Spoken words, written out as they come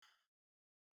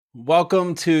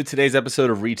Welcome to today's episode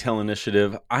of Retail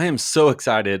Initiative. I am so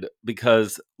excited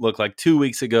because, look, like 2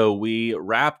 weeks ago, we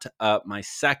wrapped up my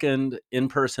second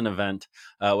in-person event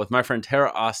with my friend Tara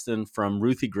Austin from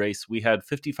Ruthie Grace. We had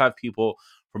 55 people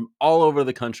from all over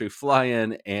the country fly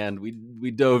in, and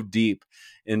we dove deep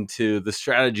into the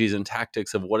strategies and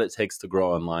tactics of what it takes to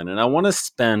grow online. And I want to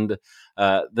spend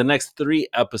the next 3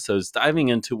 episodes diving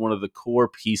into one of the core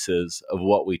pieces of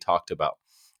what we talked about.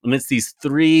 And it's these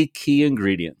 3 key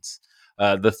ingredients,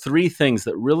 the 3 things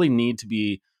that really need to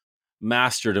be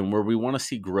mastered and where we want to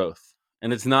see growth.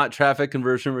 And it's not traffic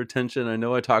conversion retention. I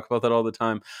know I talk about that all the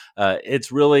time.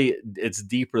 It's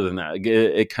deeper than that.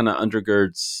 It kind of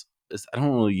undergirds. I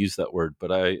don't really use that word,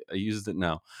 but I used it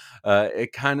now.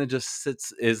 It kind of just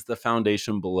is the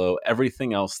foundation below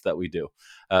everything else that we do.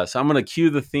 So I'm going to cue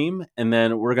the theme, and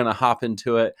then we're going to hop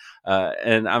into it.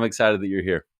 And I'm excited that you're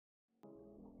here.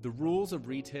 The rules of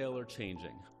retail are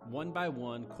changing. One by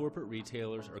one, corporate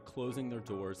retailers are closing their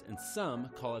doors, and some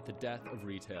call it the death of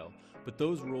retail. But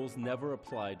those rules never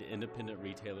applied to independent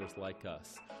retailers like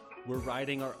us. We're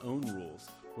writing our own rules.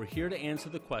 We're here to answer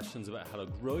the questions about how to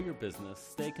grow your business,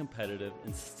 stay competitive,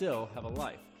 and still have a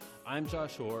life. I'm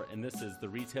Josh Orr, and this is the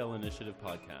Retail Initiative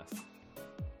Podcast.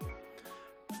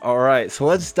 All right, so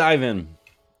let's dive in.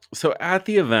 So at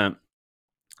the event,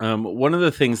 one of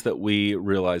the things that we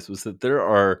realized was that there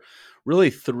are really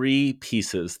 3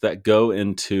 pieces that go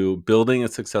into building a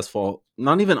successful,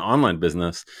 not even online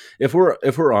business. If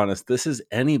we're honest, this is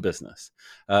any business.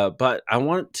 But I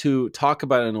want to talk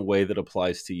about it in a way that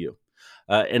applies to you.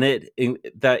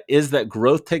 That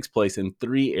growth takes place in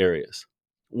 3 areas.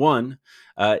 One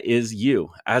is you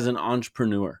as an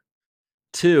entrepreneur.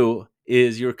 2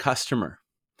 is your customer.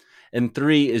 And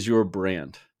 3 is your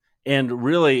brand. And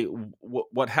really,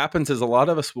 what happens is a lot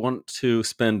of us want to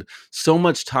spend so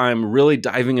much time really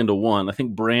diving into one. I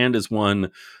think brand is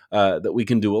one that we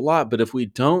can do a lot. But if we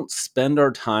don't spend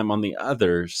our time on the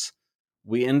others,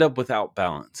 we end up without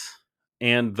balance.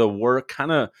 And the work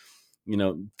kind of,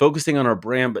 focusing on our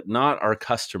brand, but not our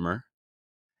customer,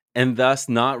 and thus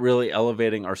not really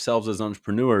elevating ourselves as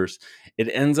entrepreneurs, it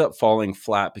ends up falling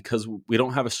flat because we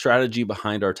don't have a strategy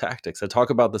behind our tactics. I talk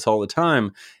about this all the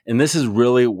time, and this is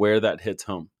really where that hits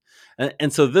home.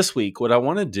 And so this week, what I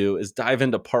want to do is dive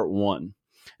into part 1.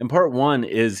 And part 1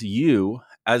 is you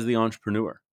as the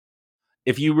entrepreneur.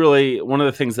 One of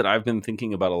the things that I've been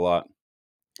thinking about a lot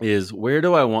is, where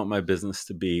do I want my business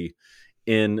to be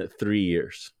in 3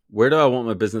 years? Where do I want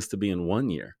my business to be in 1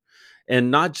 year?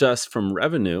 And not just from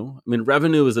revenue. I mean,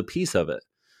 revenue is a piece of it,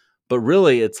 but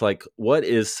really it's like, what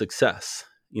is success?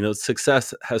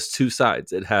 Success has 2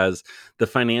 sides. It has the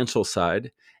financial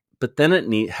side, but then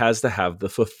it has to have the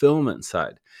fulfillment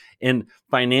side. And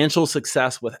financial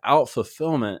success without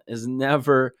fulfillment is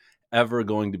never, ever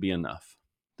going to be enough.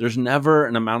 There's never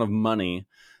an amount of money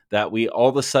that we all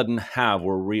of a sudden have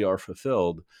where we are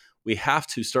fulfilled. We have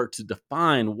to start to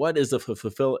define what is a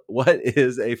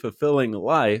fulfilling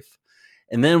life,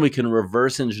 and then we can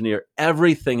reverse engineer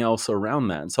everything else around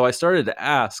that. And so I started to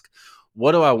ask,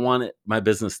 what do I want my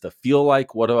business to feel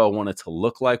like? What do I want it to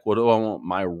look like? What do I want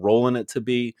my role in it to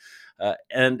be?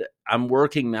 And I'm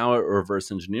working now at reverse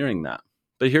engineering that.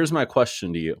 But here's my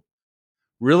question to you.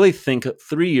 Really think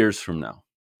 3 years from now.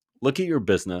 Look at your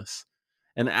business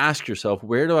and ask yourself,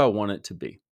 where do I want it to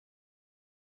be?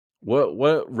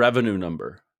 What revenue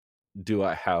number do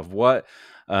I have? What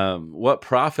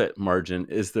profit margin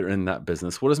is there in that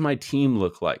business? What does my team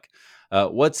look like?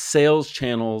 What sales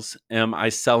channels am I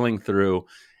selling through?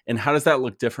 And how does that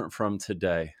look different from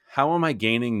today? How am I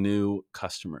gaining new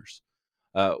customers?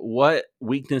 What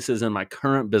weaknesses in my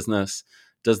current business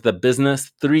does the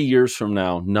business 3 years from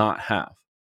now not have?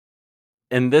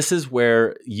 And this is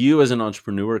where you as an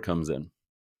entrepreneur comes in.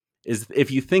 Is, if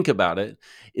you think about it,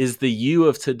 is the you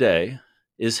of today,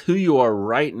 is who you are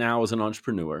right now as an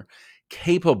entrepreneur,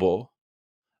 capable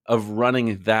of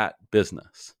running that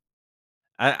business?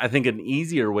 I think an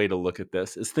easier way to look at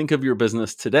this is think of your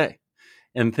business today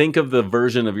and think of the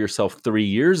version of yourself 3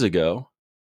 years ago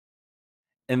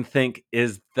and think,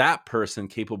 is that person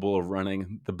capable of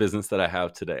running the business that I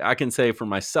have today? I can say for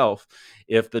myself,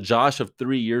 if the Josh of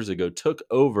 3 years ago took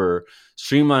over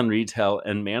Streamline Retail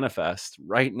and Manifest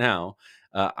right now,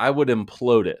 I would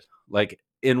implode it. Like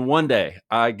in one day,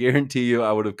 I guarantee you,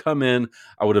 I would have come in,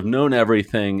 I would have known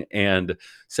everything and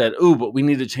said, "Ooh, but we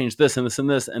need to change this and this and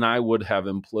this," and I would have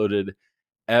imploded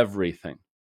everything.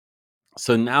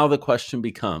 So now the question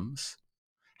becomes,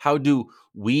 how do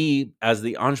we, as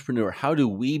the entrepreneur, how do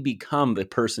we become the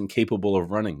person capable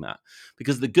of running that?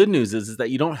 Because the good news is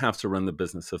that you don't have to run the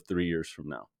business of 3 years from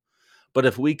now. But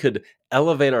if we could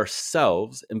elevate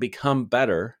ourselves and become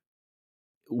better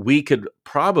we could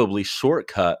probably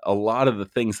shortcut a lot of the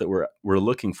things that we're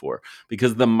looking for,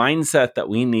 because the mindset that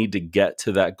we need to get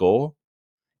to that goal,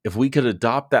 if we could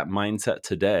adopt that mindset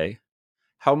today,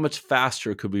 how much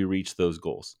faster could we reach those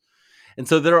goals? And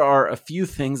so there are a few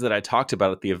things that I talked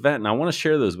about at the event, and I want to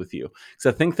share those with you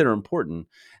because I think they're important.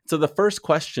 So the first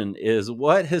question is,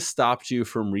 what has stopped you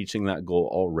from reaching that goal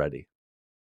already?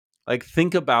 Like,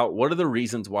 think about what are the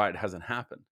reasons why it hasn't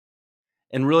happened.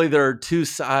 And really, there are two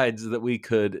sides that we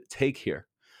could take here.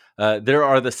 There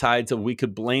are the sides of we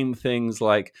could blame things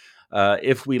like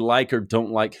if we like or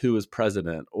don't like who is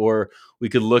president, or we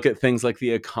could look at things like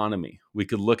the economy. We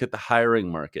could look at the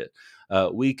hiring market.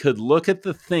 We could look at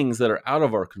the things that are out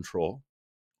of our control,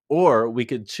 or we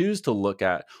could choose to look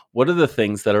at what are the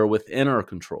things that are within our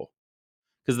control.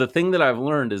 Because the thing that I've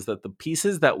learned is that the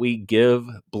pieces that we give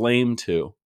blame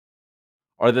to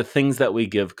are the things that we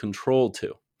give control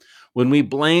to. When we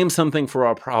blame something for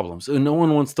our problems, oh, no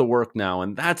one wants to work now,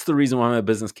 and that's the reason why my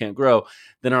business can't grow,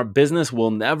 then our business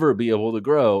will never be able to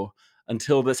grow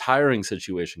until this hiring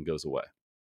situation goes away.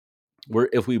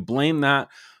 If we blame that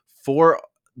for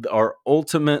our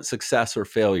ultimate success or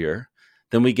failure,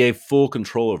 then we gave full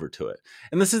control over to it.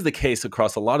 And this is the case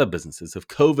across a lot of businesses. If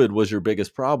COVID was your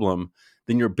biggest problem,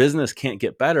 then your business can't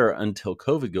get better until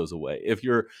COVID goes away. If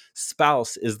your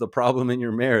spouse is the problem in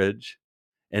your marriage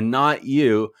and not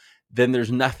you, then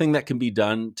there's nothing that can be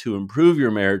done to improve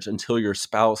your marriage until your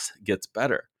spouse gets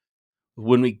better.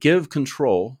 When we give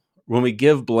control, when we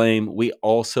give blame, we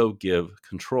also give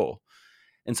control.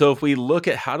 And so if we look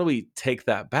at how do we take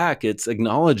that back, it's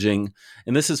acknowledging,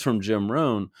 and this is from Jim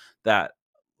Rohn, that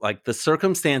like the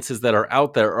circumstances that are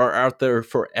out there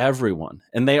for everyone.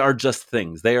 And they are just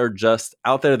things. They are just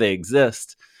out there. They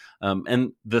exist.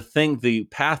 And the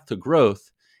path to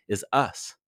growth is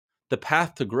us. The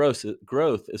path to growth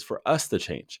is for us to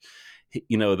change.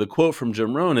 The quote from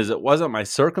Jim Rohn is, it wasn't my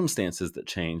circumstances that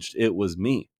changed, it was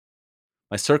me.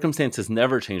 My circumstances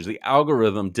never changed. The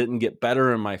algorithm didn't get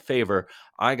better in my favor.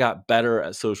 I got better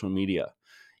at social media.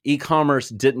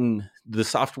 The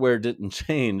software didn't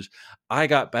change. I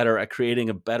got better at creating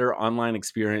a better online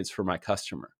experience for my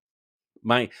customer.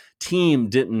 My team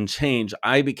didn't change.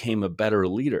 I became a better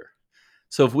leader.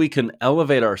 So if we can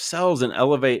elevate ourselves and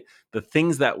elevate the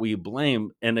things that we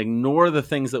blame and ignore the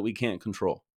things that we can't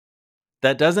control,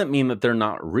 that doesn't mean that they're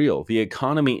not real. The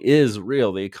economy is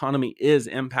real. The economy is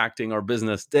impacting our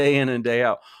business day in and day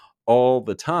out all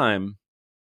the time.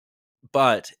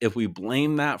 But if we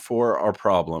blame that for our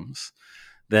problems,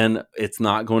 then it's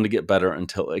not going to get better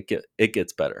until it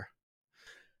gets better.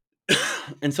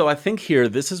 And so I think here,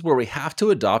 this is where we have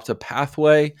to adopt a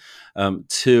pathway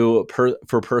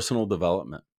for personal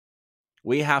development.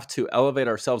 We have to elevate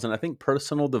ourselves. And I think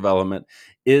personal development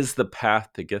is the path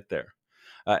to get there.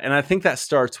 And I think that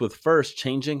starts with first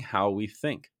changing how we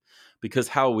think, because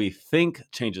how we think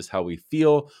changes how we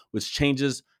feel, which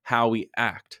changes how we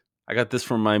act. I got this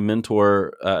from my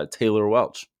mentor, Taylor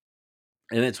Welch.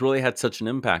 And it's really had such an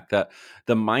impact that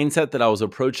the mindset that I was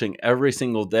approaching every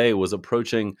single day was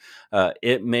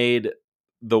it made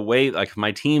the way, like if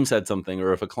my team said something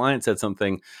or if a client said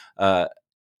something,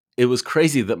 it was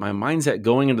crazy that my mindset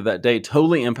going into that day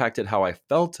totally impacted how I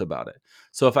felt about it.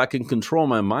 So if I can control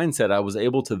my mindset, I was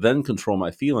able to then control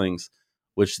my feelings,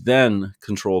 which then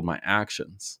controlled my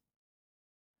actions.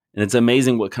 And it's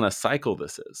amazing what kind of cycle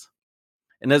this is.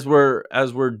 And as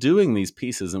we're doing these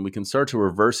pieces and we can start to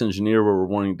reverse engineer where we're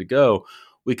wanting to go,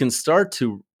 we can start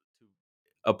to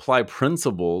apply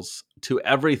principles to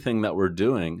everything that we're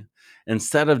doing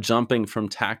instead of jumping from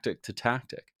tactic to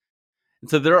tactic.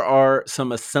 And so there are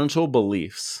some essential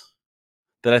beliefs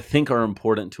that I think are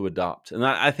important to adopt. And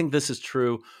I think this is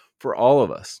true for all of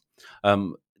us.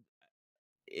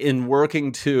 In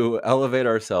working to elevate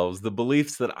ourselves, the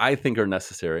beliefs that I think are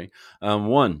necessary,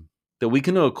 one, that we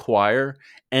can acquire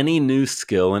any new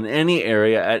skill in any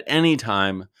area at any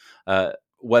time,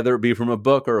 whether it be from a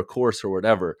book or a course or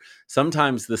whatever.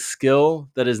 Sometimes the skill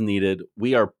that is needed,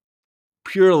 we are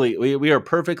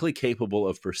perfectly capable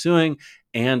of pursuing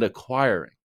and acquiring.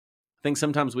 I think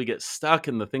sometimes we get stuck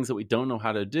in the things that we don't know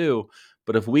how to do.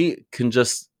 But if we can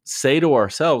just say to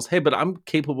ourselves, hey, but I'm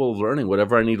capable of learning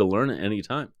whatever I need to learn at any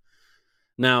time.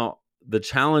 Now, the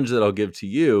challenge that I'll give to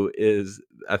you is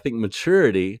I think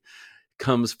maturity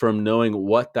comes from knowing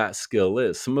what that skill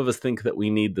is. Some of us think that we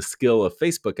need the skill of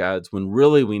Facebook ads when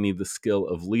really we need the skill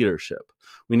of leadership.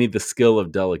 We need the skill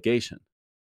of delegation.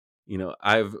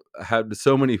 I've had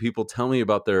so many people tell me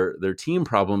about their team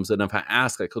problems, and if I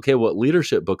ask, like, okay, what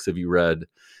leadership books have you read?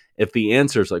 If the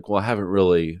answer is like, well, I haven't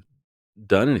really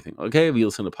done anything. Okay, have you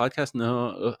listened to podcasts?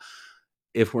 No.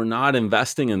 if we're not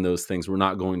investing in those things, we're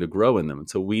not going to grow in them. And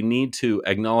so we need to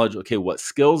acknowledge, okay, what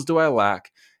skills do I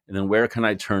lack? And then where can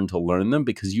I turn to learn them?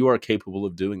 Because you are capable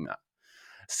of doing that.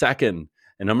 Second,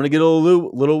 and I'm going to get a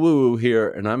little woo-woo here,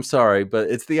 and I'm sorry, but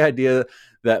it's the idea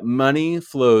that money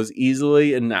flows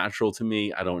easily and natural to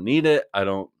me. I don't need it. I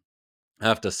don't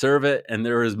have to serve it. And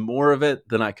there is more of it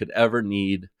than I could ever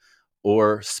need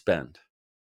or spend.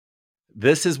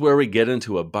 This is where we get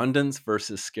into abundance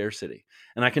versus scarcity.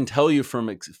 And I can tell you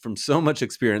from so much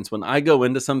experience, when I go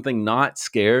into something not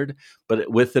scared, but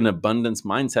with an abundance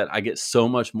mindset, I get so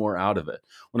much more out of it.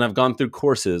 When I've gone through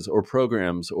courses or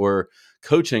programs or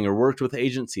coaching or worked with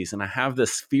agencies, and I have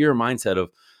this fear mindset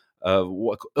of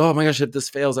what, oh my gosh, if this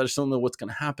fails, I just don't know what's going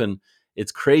to happen.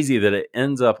 It's crazy that it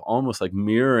ends up almost like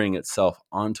mirroring itself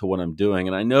onto what I'm doing.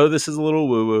 And I know this is a little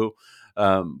woo-woo,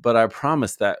 but I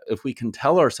promise that if we can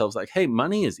tell ourselves like, hey,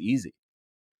 money is easy.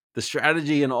 The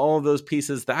strategy and all of those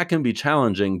pieces, that can be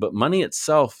challenging, but money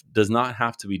itself does not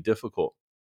have to be difficult.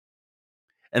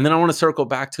 And then I want to circle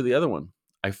back to the other one.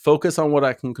 I focus on what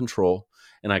I can control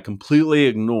and I completely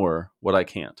ignore what I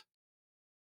can't.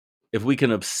 If we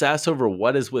can obsess over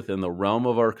what is within the realm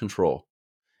of our control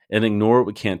and ignore what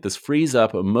we can't, this frees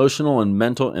up emotional and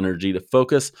mental energy to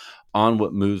focus on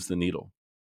what moves the needle.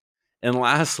 And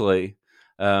lastly,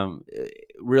 um,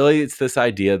 really, it's this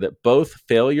idea that both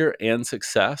failure and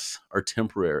success are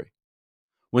temporary.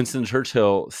 Winston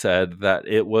Churchill said that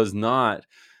it was not,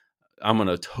 I'm going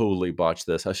to totally botch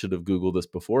this. I should have Googled this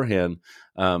beforehand.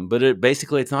 But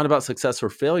it's not about success or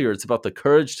failure. It's about the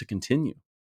courage to continue.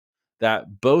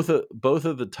 That both of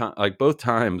the time, like both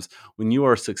times when you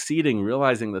are succeeding,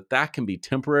 realizing that that can be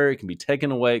temporary, can be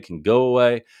taken away, can go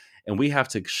away, and we have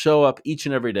to show up each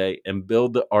and every day and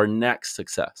build our next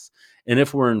success. And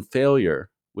if we're in failure,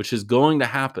 which is going to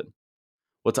happen,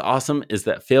 what's awesome is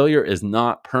that failure is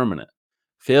not permanent.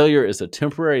 Failure is a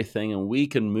temporary thing, and we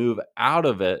can move out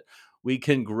of it. We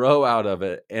can grow out of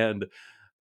it. And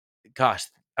gosh,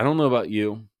 I don't know about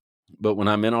you, but when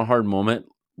I'm in a hard moment,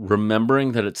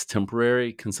 remembering that it's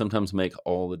temporary can sometimes make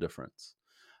all the difference.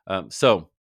 So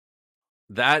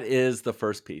that is the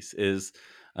first piece is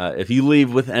if you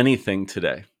leave with anything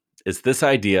today, it's this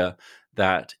idea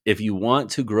that if you want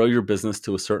to grow your business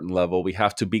to a certain level, we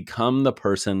have to become the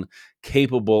person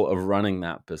capable of running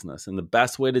that business. And the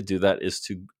best way to do that is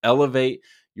to elevate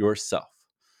yourself.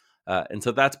 And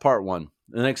so that's part one.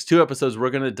 The next two episodes, we're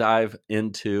going to dive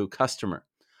into customer,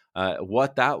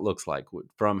 what that looks like,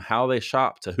 from how they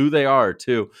shop to who they are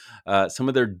to some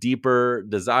of their deeper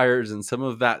desires and some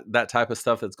of that type of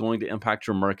stuff that's going to impact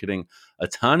your marketing a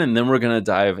ton. And then we're going to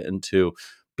dive into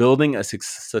building a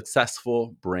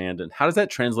successful brand and how does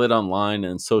that translate online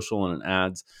and social and in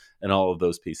ads and all of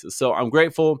those pieces. So I'm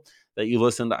grateful that you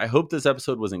listened. I hope this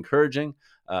episode was encouraging.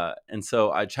 And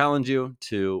so I challenge you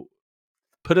to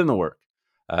put in the work.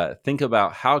 Think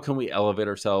about how can we elevate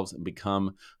ourselves and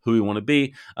become who we want to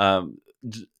be.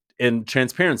 In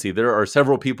transparency, there are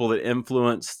several people that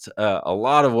influenced a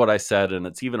lot of what I said, and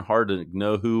it's even hard to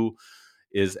know who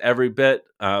is every bit.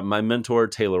 My mentor,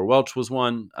 Taylor Welch, was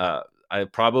one. I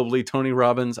probably Tony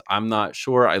Robbins. I'm not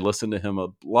sure. I listened to him a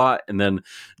lot. And then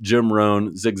Jim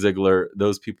Rohn, Zig Ziglar,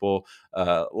 those people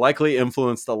likely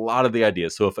influenced a lot of the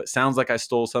ideas. So if it sounds like I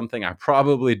stole something, I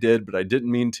probably did, but I didn't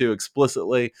mean to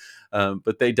explicitly.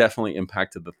 But they definitely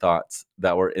impacted the thoughts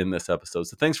that were in this episode.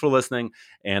 So thanks for listening,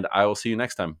 and I will see you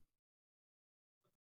next time.